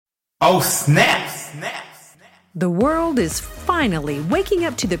Oh, snap! The world is finally waking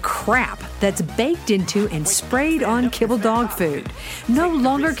up to the crap that's baked into and sprayed on kibble dog food. No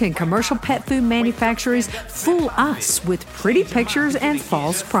longer can commercial pet food manufacturers fool us with pretty pictures and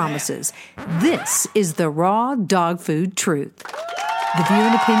false promises. This is the raw dog food truth. The view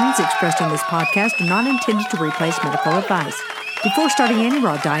and opinions expressed on this podcast are not intended to replace medical advice. Before starting any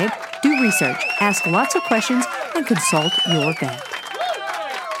raw diet, do research, ask lots of questions, and consult your vet.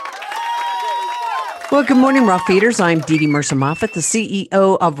 Well, good morning, Raw Feeders. I'm Dee Dee Mercer Moffat, the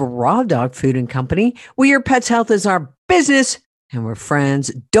CEO of Raw Dog Food and Company. Your pet's health is our business, and we're friends.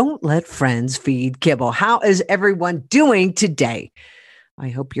 Don't let friends feed kibble. How is everyone doing today? I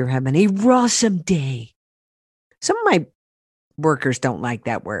hope you're having a rawsome day. Some of my workers don't like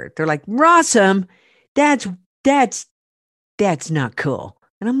that word. They're like, rawsome, that's not cool.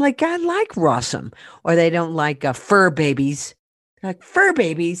 And I'm like, I like rawsome. Or they don't like fur babies. They're like, fur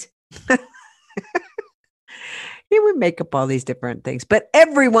babies? Yeah, we make up all these different things, but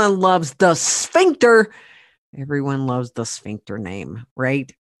everyone loves the sphincter. Everyone loves the sphincter name, right?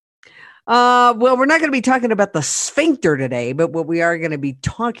 Well, we're not going to be talking about the sphincter today, but what we are going to be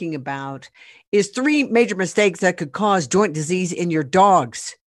talking about is 3 major mistakes that could cause joint disease in your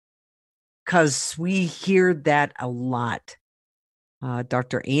dogs, because we hear that a lot.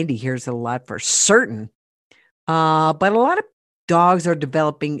 Dr. Andy hears it a lot for certain, but a lot of dogs are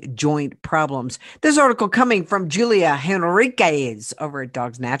developing joint problems. This article coming from Julia Henriquez over at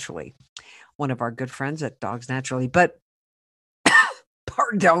Dogs Naturally, one of our good friends at Dogs Naturally. But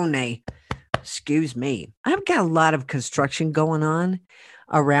pardon, excuse me. I've got a lot of construction going on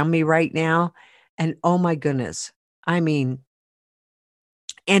around me right now. And oh my goodness, I mean,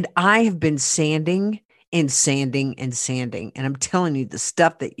 and I have been sanding and sanding and sanding. And I'm telling you, the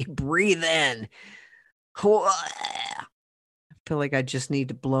stuff that you breathe in, feel like I just need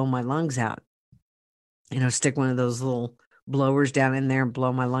to blow my lungs out. Stick one of those little blowers down in there and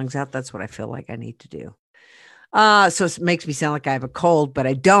blow my lungs out. That's what I feel like I need to do. So it makes me sound like I have a cold, but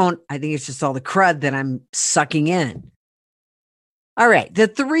I don't. I think it's just all the crud that I'm sucking in. All right. The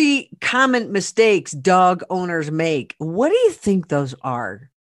 3 common mistakes dog owners make. What do you think those are,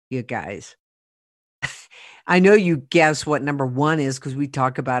 you guys? I know you guess what number 1 is because we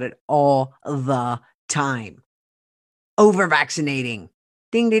talk about it all the time. Over-vaccinating.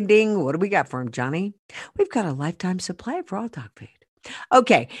 Ding, ding, ding. What do we got for him, Johnny? We've got a lifetime supply of raw dog food.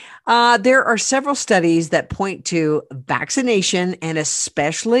 Okay. There are several studies that point to vaccination and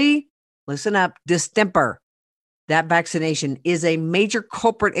especially, listen up, distemper. That vaccination is a major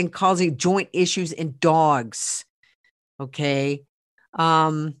culprit in causing joint issues in dogs. Okay.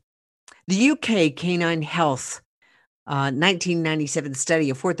 The UK Canine Health 1997 study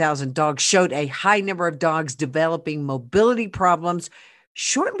of 4,000 dogs showed a high number of dogs developing mobility problems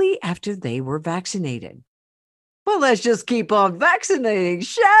shortly after they were vaccinated. Well, let's just keep on vaccinating,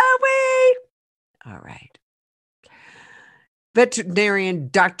 shall we? All right. Veterinarian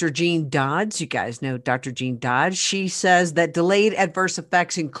Dr. Jean Dodds, you guys know Dr. Jean Dodds, she says that delayed adverse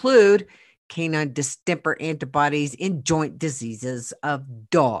effects include canine distemper antibodies in joint diseases of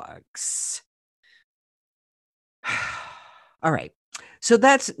dogs. All right. So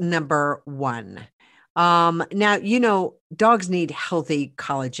that's number 1. Now, dogs need healthy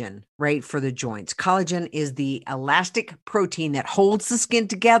collagen, right, for the joints. Collagen is the elastic protein that holds the skin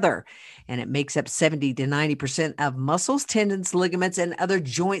together, and it makes up 70 to 90% of muscles, tendons, ligaments, and other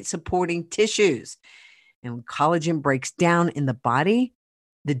joint supporting tissues. And when collagen breaks down in the body,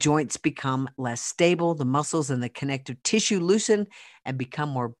 the joints become less stable. The muscles and the connective tissue loosen and become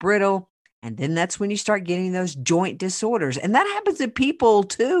more brittle. And then that's when you start getting those joint disorders. And that happens to people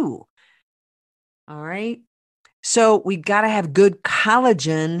too. All right. So we've got to have good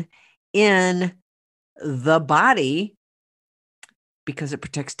collagen in the body because it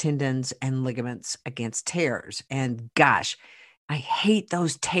protects tendons and ligaments against tears. And gosh, I hate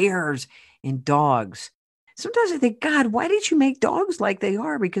those tears in dogs. Sometimes I think, God, why did you make dogs like they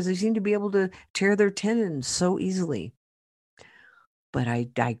are? Because they seem to be able to tear their tendons so easily. But I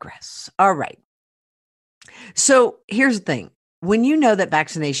digress. All right. So here's the thing. When you know that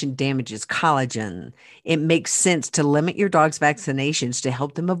vaccination damages collagen, it makes sense to limit your dog's vaccinations to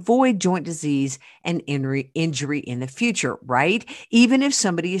help them avoid joint disease and injury in the future, right? Even if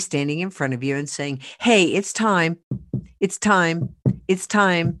somebody is standing in front of you and saying, hey, it's time, it's time, it's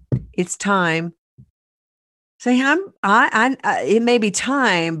time, it's time. Say, it may be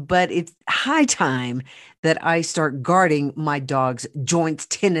time, but it's high time that I start guarding my dog's joints,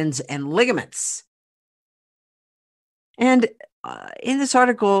 tendons, and ligaments. And in this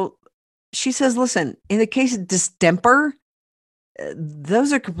article, she says, listen, in the case of distemper,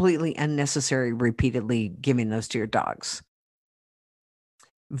 those are completely unnecessary, repeatedly giving those to your dogs.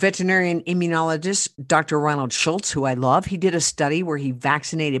 Veterinarian immunologist Dr. Ronald Schultz, who I love, he did a study where he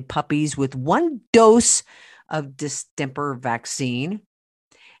vaccinated puppies with 1 dose of distemper vaccine.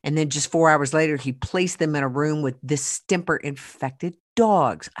 And then just 4 hours later, he placed them in a room with distemper infected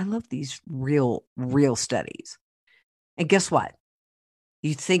dogs. I love these real studies. And guess what?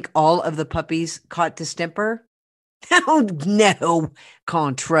 You think all of the puppies caught distemper? Oh, no,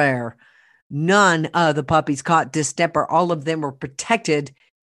 contraire. None of the puppies caught distemper. All of them were protected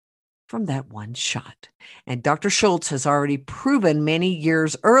from that 1 shot. And Dr. Schultz has already proven many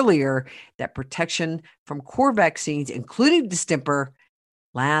years earlier that protection from core vaccines, including distemper,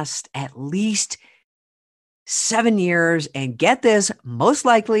 lasts at least 7 years. And get this, most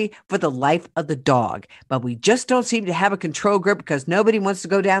likely for the life of the dog. But we just don't seem to have a control group because nobody wants to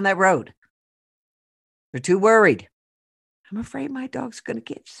go down that road. They're too worried. I'm afraid my dog's going to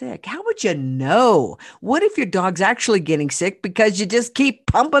get sick. How would you know? What if your dog's actually getting sick because you just keep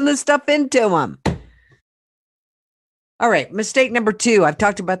pumping the stuff into them? All right, mistake number 2. I've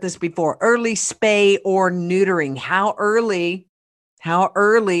talked about this before. Early spay or neutering. How early?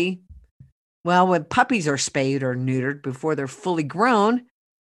 Well, when puppies are spayed or neutered before they're fully grown,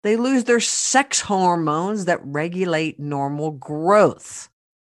 they lose their sex hormones that regulate normal growth.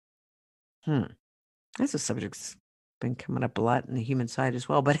 That's a subject that's been coming up a lot in the human side as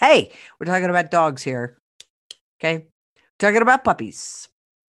well. But hey, we're talking about dogs here. Okay. Talking about puppies.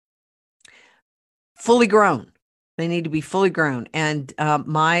 Fully grown. They need to be fully grown. And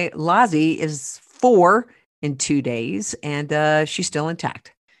my Lassie is 4 in 2 days, and she's still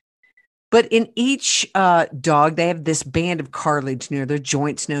intact. But in each dog, they have this band of cartilage near their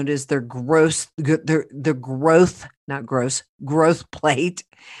joints known as their growth plate.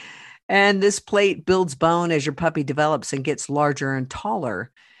 And this plate builds bone as your puppy develops and gets larger and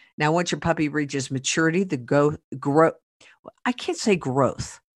taller. Now, once your puppy reaches maturity, the growth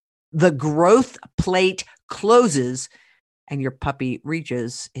plate closes and your puppy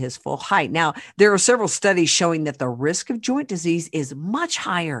reaches his full height. Now, there are several studies showing that the risk of joint disease is much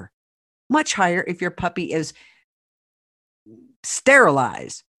higher if your puppy is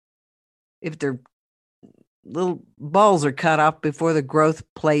sterilized, if their little balls are cut off before the growth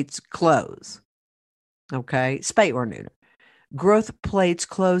plates close. Okay, spay or neuter. Growth plates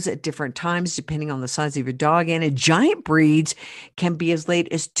close at different times depending on the size of your dog, and in giant breeds can be as late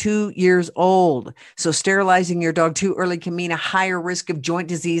as 2 years old. So sterilizing your dog too early can mean a higher risk of joint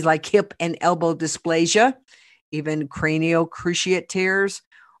disease like hip and elbow dysplasia, even cranial cruciate tears,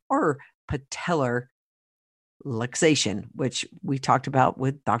 or patellar luxation, which we talked about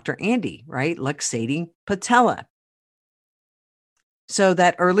with Dr. Andy, right? Luxating patella. So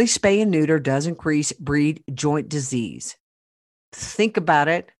that early spay and neuter does increase breed joint disease. Think about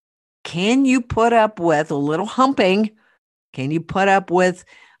it. Can you put up with a little humping? Can you put up with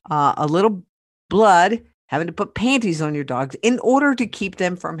a little blood, having to put panties on your dogs in order to keep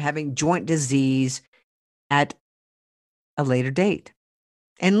them from having joint disease at a later date?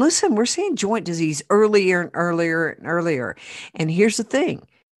 And listen, we're seeing joint disease earlier and earlier and earlier. And here's the thing.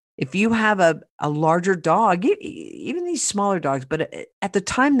 If you have a larger dog, even these smaller dogs, but at the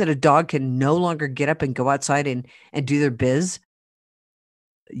time that a dog can no longer get up and go outside and do their biz,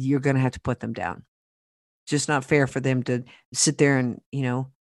 you're going to have to put them down. It's just not fair for them to sit there and,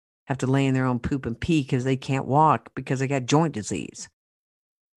 have to lay in their own poop and pee because they can't walk because they got joint disease.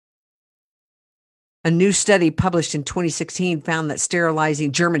 A new study published in 2016 found that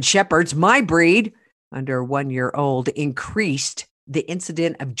sterilizing German Shepherds, my breed, under 1 year old, increased the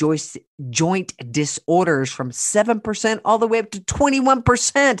incidence of joint disorders from 7% all the way up to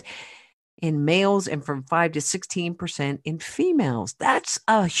 21% in males and from 5 to 16% in females. That's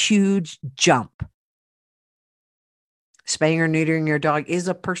a huge jump. Spaying or neutering your dog is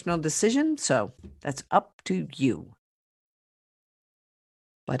a personal decision, so that's up to you.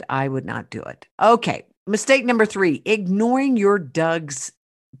 But I would not do it. Okay, mistake number 3, ignoring your dogs.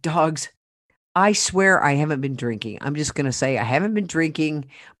 I swear I haven't been drinking. I'm just going to say I haven't been drinking,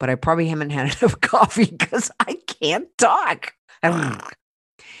 but I probably haven't had enough coffee because I can't talk.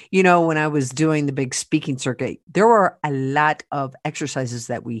 When I was doing the big speaking circuit, there were a lot of exercises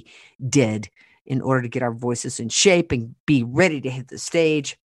that we did in order to get our voices in shape and be ready to hit the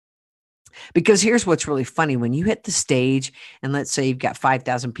stage. Because here's what's really funny. When you hit the stage and let's say you've got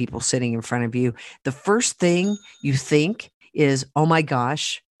 5,000 people sitting in front of you, the first thing you think is, oh my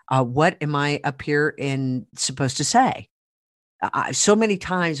gosh, what am I up here and supposed to say? So many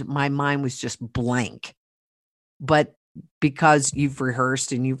times my mind was just blank. But because you've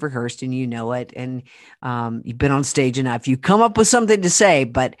rehearsed and you've rehearsed and you know it, and you've been on stage enough. You come up with something to say,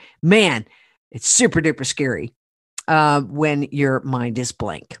 but man, it's super duper scary when your mind is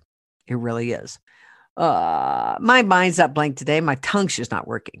blank. It really is. My mind's not blank today. My tongue's just not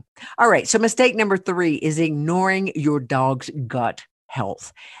working. All right. So mistake number 3 is ignoring your dog's gut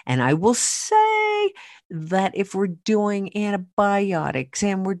health. And I will say that if we're doing antibiotics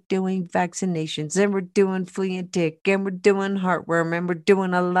and we're doing vaccinations and we're doing flea and tick and we're doing heartworm and we're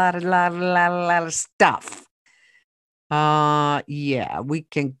doing a lot of stuff, yeah, we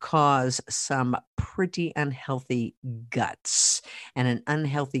can cause some pretty unhealthy guts. And an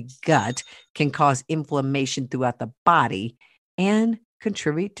unhealthy gut can cause inflammation throughout the body and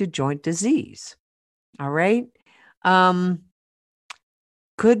contribute to joint disease. All right.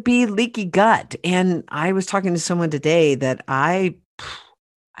 Could be leaky gut. And I was talking to someone today that I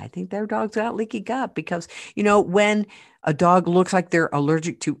think their dog's got leaky gut because, when a dog looks like they're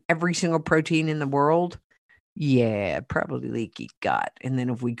allergic to every single protein in the world, yeah, probably leaky gut. And then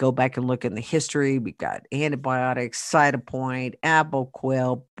if we go back and look in the history, we've got antibiotics, Cytopoint,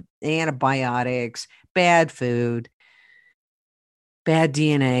 Apoquel, antibiotics, bad food, bad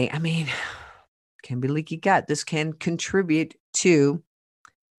DNA. I mean, can be leaky gut. This can contribute to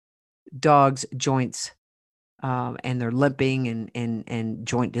dogs' joints and their limping and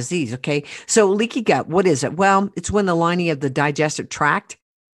joint disease. Okay. So leaky gut, what is it? Well, it's when the lining of the digestive tract,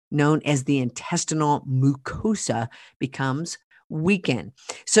 known as the intestinal mucosa, becomes weakened.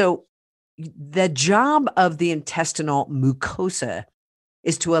 So the job of the intestinal mucosa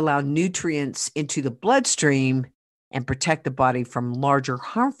is to allow nutrients into the bloodstream and protect the body from larger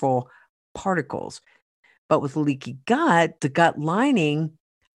harmful particles. But with leaky gut, the gut lining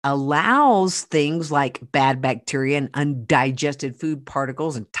allows things like bad bacteria and undigested food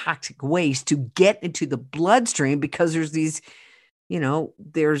particles and toxic waste to get into the bloodstream because there's these,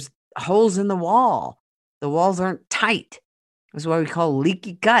 there's holes in the wall. The walls aren't tight. That's why we call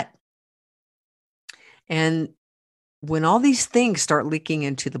leaky gut. And when all these things start leaking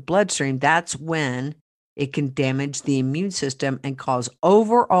into the bloodstream, that's when it can damage the immune system and cause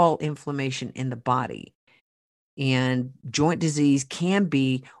overall inflammation in the body. And joint disease can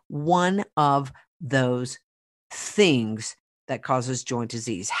be one of those things that causes joint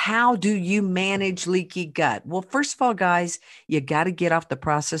disease. How do you manage leaky gut? Well, first of all, guys, you got to get off the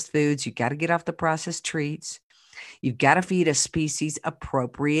processed foods. You got to get off the processed treats. You've got to feed a species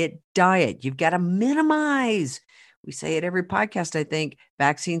appropriate diet. You've got to minimize. We say it every podcast, I think,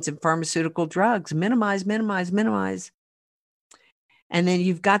 vaccines and pharmaceutical drugs. Minimize. And then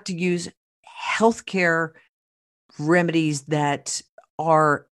you've got to use healthcare remedies that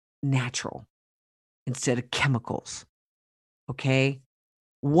are natural instead of chemicals. Okay.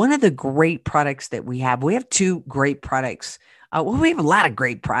 One of the great products that we have 2 great products. We have a lot of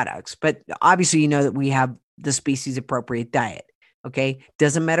great products, but obviously, that we have the species appropriate diet. Okay.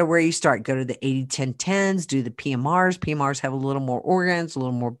 Doesn't matter where you start. Go to the 80-10-10s, do the PMRs. PMRs have a little more organs, a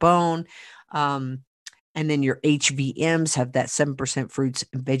little more bone. And then your HVMs have that 7% fruits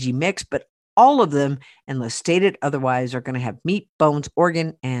and veggie mix, but all of them, unless stated otherwise, are going to have meat, bones,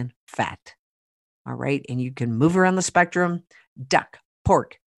 organ, and fat. All right. And you can move around the spectrum: duck,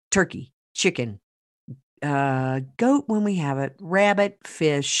 pork, turkey, chicken, goat when we have it, rabbit,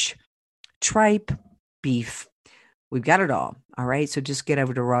 fish, tripe, beef. We've got it all. All right. So just get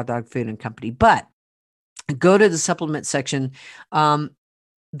over to Raw Dog Food and Company. But go to the supplement section.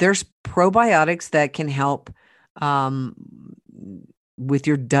 There's probiotics that can help with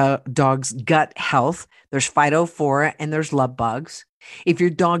your dog's gut health. There's Phytophthora and there's love bugs. If your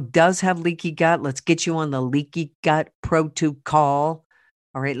dog does have leaky gut, let's get you on the leaky gut protocol.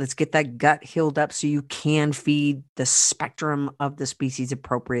 All right, let's get that gut healed up so you can feed the spectrum of the species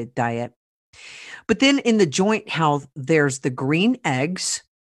appropriate diet. But then in the joint health, there's the green eggs.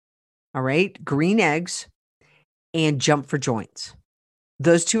 All right, green eggs and Jump for Joints.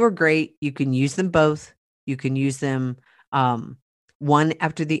 Those 2 are great. You can use them both. You can use them one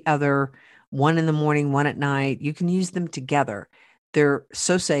after the other, one in the morning, one at night. You can use them together. They're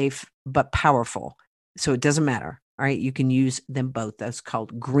so safe, but powerful. So it doesn't matter. All right. You can use them both. That's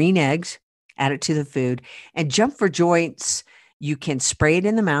called green eggs. Add it to the food. And Jump for Joints, you can spray it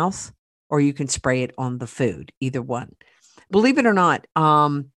in the mouth or you can spray it on the food, either one. Believe it or not,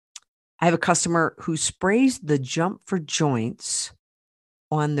 I have a customer who sprays the Jump for Joints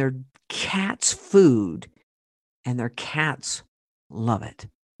on their cat's food, and their cats love it.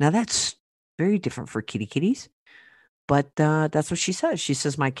 Now, that's very different for kitties, but that's what she says. She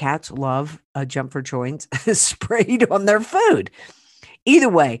says, my cats love Jump for Joints sprayed on their food. Either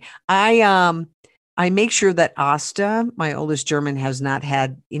way, I I make sure that Asta, my oldest German, has not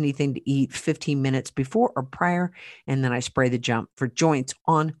had anything to eat 15 minutes before or prior. And then I spray the jump for joints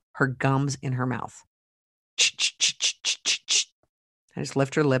on her gums in her mouth. I just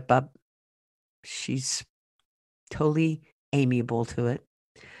lift her lip up. She's totally amiable to it.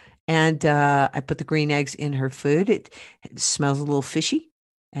 And I put the green eggs in her food. It smells a little fishy,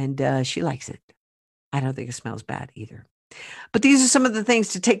 and she likes it. I don't think it smells bad either. But these are some of the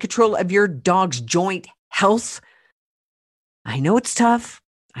things to take control of your dog's joint health. I know it's tough.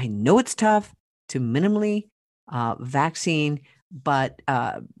 to minimally vaccine, but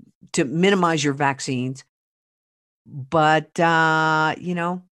to minimize your vaccines. But,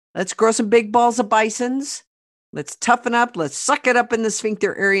 let's grow some big balls of bisons. Let's toughen up. Let's suck it up in the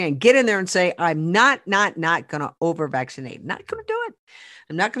sphincter area and get in there and say, I'm not going to over vaccinate. Not going to do it.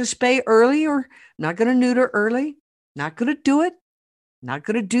 I'm not going to spay early or not going to neuter early. Not going to do it. Not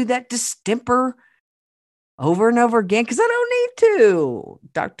going to do that distemper over and over again because I don't need to.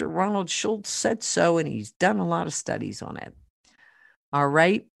 Dr. Ronald Schultz said so, and he's done a lot of studies on it. All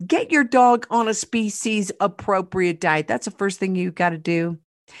right. Get your dog on a species appropriate diet. That's the first thing you got to do.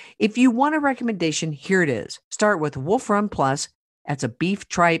 If you want a recommendation, here it is. Start with Wolf Run Plus. That's a beef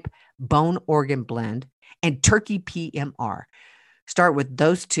tripe bone organ blend and turkey PMR. Start with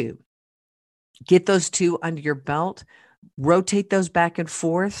those two. Get those two under your belt. Rotate those back and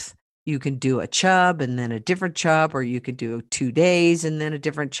forth. You can do a chub and then a different chub, or you could do 2 days and then a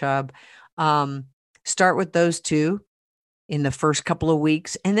different chub. Start with those two in the first couple of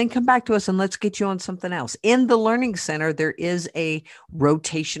weeks, and then come back to us and let's get you on something else. In the Learning Center, there is a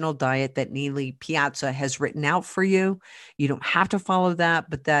rotational diet that Neely Piazza has written out for you. You don't have to follow that,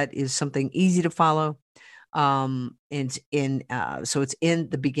 but that is something easy to follow. So it's in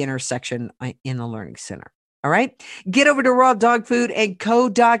the beginner section in the Learning Center. All right. Get over to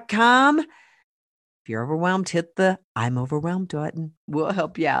rawdogfoodandco.com. If you're overwhelmed, hit the I'm overwhelmed button. We'll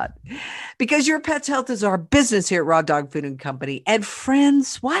help you out. Because your pet's health is our business here at Raw Dog Food and Company. And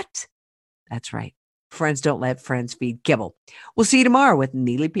friends, what? That's right. Friends don't let friends feed kibble. We'll see you tomorrow with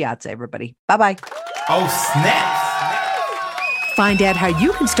Neely Piazza, everybody. Bye-bye. Oh, snap. Find out how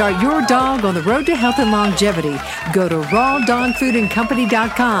you can start your dog on the road to health and longevity. Go to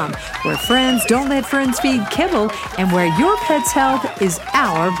rawdogfoodandcompany.com, where friends don't let friends feed kibble and where your pet's health is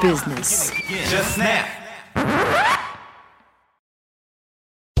our business. Just snap.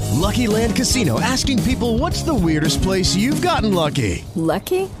 Lucky Land Casino, asking people, what's the weirdest place you've gotten lucky?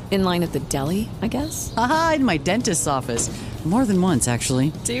 Lucky? In line at the deli, I guess? Aha, in my dentist's office. More than once,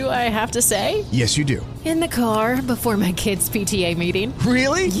 actually. Do I have to say? Yes, you do. In the car before my kids' PTA meeting.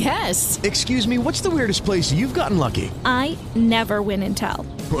 Really? Yes. Excuse me, what's the weirdest place you've gotten lucky? I never win and tell.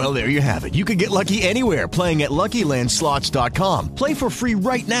 Well, there you have it. You can get lucky anywhere, playing at LuckyLandSlots.com. Play for free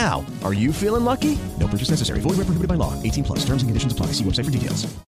right now. Are you feeling lucky? No purchase necessary. Void where prohibited by law. 18+. Terms and conditions apply. See website for details.